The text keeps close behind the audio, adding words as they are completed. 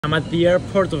I'm at the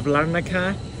airport of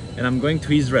Larnaca and I'm going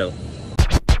to Israel.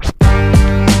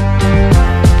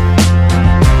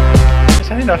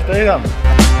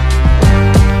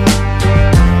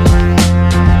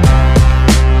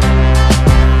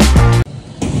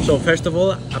 So first of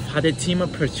all, I've had a team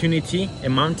opportunity, a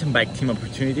mountain bike team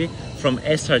opportunity from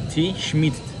SRT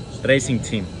Schmidt Racing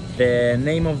Team. The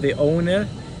name of the owner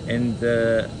and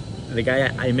the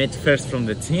guy I met first from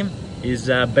the team is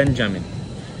Benjamin.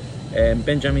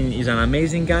 Benjamin is an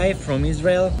amazing guy from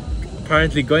Israel,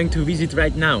 apparently going to visit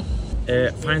right now.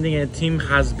 Finding a team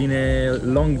has been a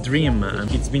long dream.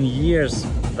 It's been years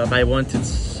that I wanted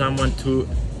someone to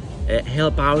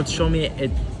help out, show me a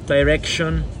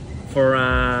direction for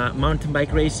mountain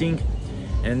bike racing,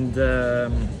 and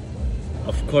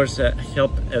of course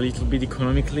help a little bit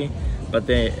economically. But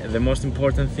the most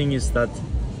important thing is that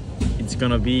it's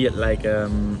gonna be like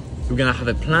we're gonna have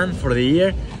a plan for the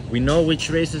year. We know which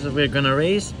races we're gonna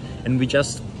race and we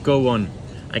just go on.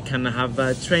 I can have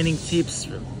training tips,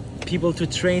 people to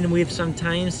train with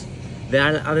sometimes. The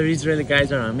other Israeli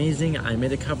guys are amazing. I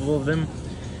met a couple of them.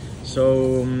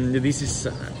 So this is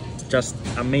just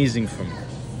amazing for me.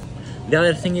 The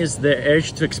other thing is the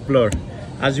urge to explore.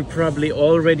 As you probably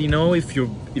already know, if you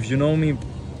know me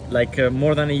like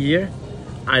more than a year,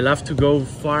 I love to go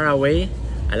far away.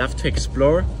 I love to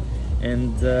explore,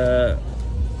 and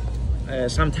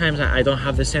sometimes I don't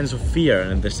have the sense of fear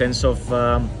and the sense of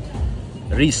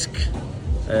risk.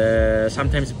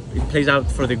 Sometimes it plays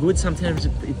out for the good, sometimes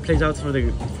it plays out for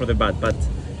the bad. But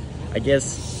I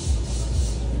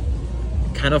guess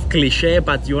kind of cliche,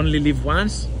 but you only live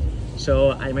once,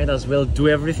 so I might as well do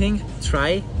everything,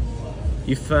 try.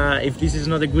 If this is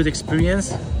not a good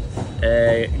experience,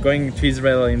 going to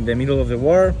Israel in the middle of the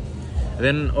war,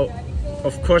 then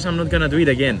of course I'm not gonna do it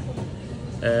again.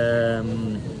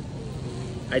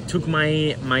 I took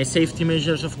my safety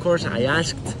measures, of course. I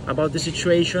asked about the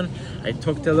situation. I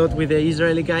talked a lot with the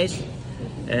Israeli guys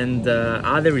and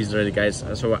other Israeli guys.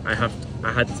 So I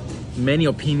had many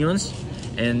opinions,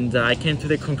 and I came to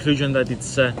the conclusion that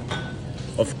it's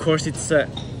of course it's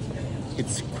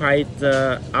quite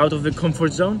out of the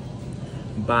comfort zone,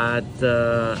 but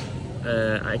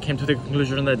I came to the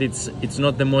conclusion that it's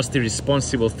not the most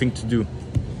irresponsible thing to do.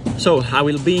 So I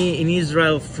will be in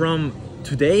Israel from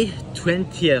today,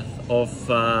 20th of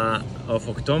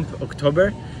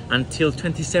October, until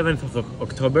 27th of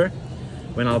October,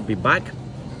 when I'll be back.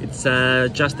 It's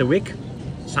just a week,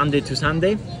 Sunday to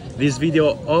Sunday. This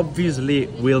video obviously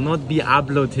will not be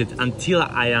uploaded until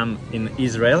I am in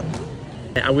Israel.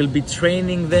 I will be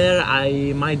training there.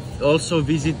 I might also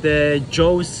visit the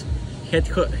Joe's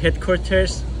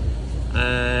headquarters.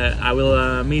 I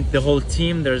will meet the whole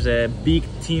team. There's a big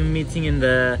team meeting in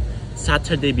the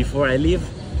Saturday before I leave.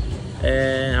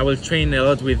 I will train a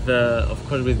lot with, of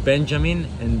course, with Benjamin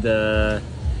and the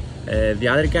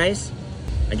other guys.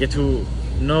 I get to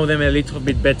know them a little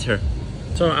bit better.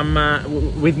 So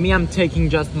with me, I'm taking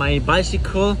just my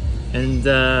bicycle and,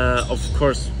 of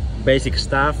course, basic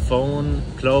stuff: phone,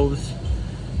 clothes,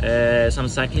 some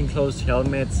cycling clothes,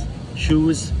 helmets,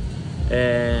 shoes.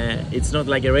 It's not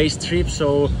like a race trip,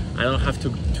 so I don't have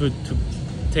to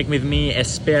take with me a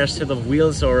spare set of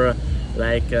wheels, or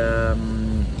like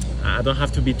I don't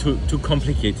have to be too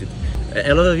complicated.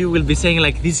 A lot of you will be saying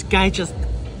like, this guy just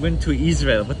went to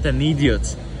Israel, what an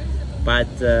idiot. But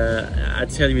I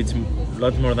tell you, it's a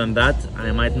lot more than that.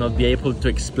 I might not be able to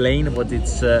explain what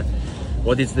is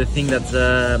the thing that's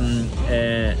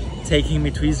taking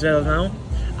me to Israel now.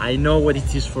 I know what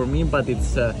it is for me, but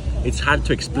it's hard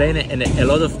to explain it, and a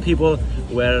lot of people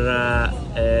were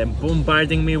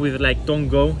bombarding me with like, don't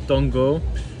go, don't go.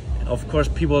 Of course,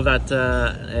 people that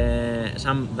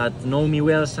some that know me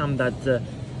well, some that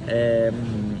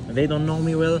they don't know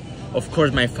me well. Of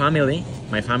course, my family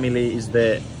is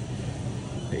the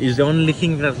only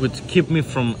thing that would keep me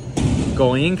from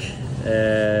going,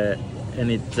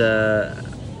 and it.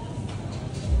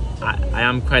 I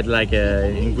am quite like,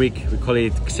 in Greek we call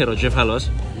it xerokephalos.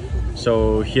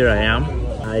 So here I am.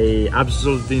 I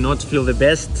absolutely not feel the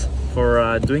best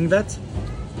for doing that,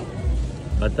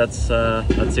 but that's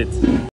it.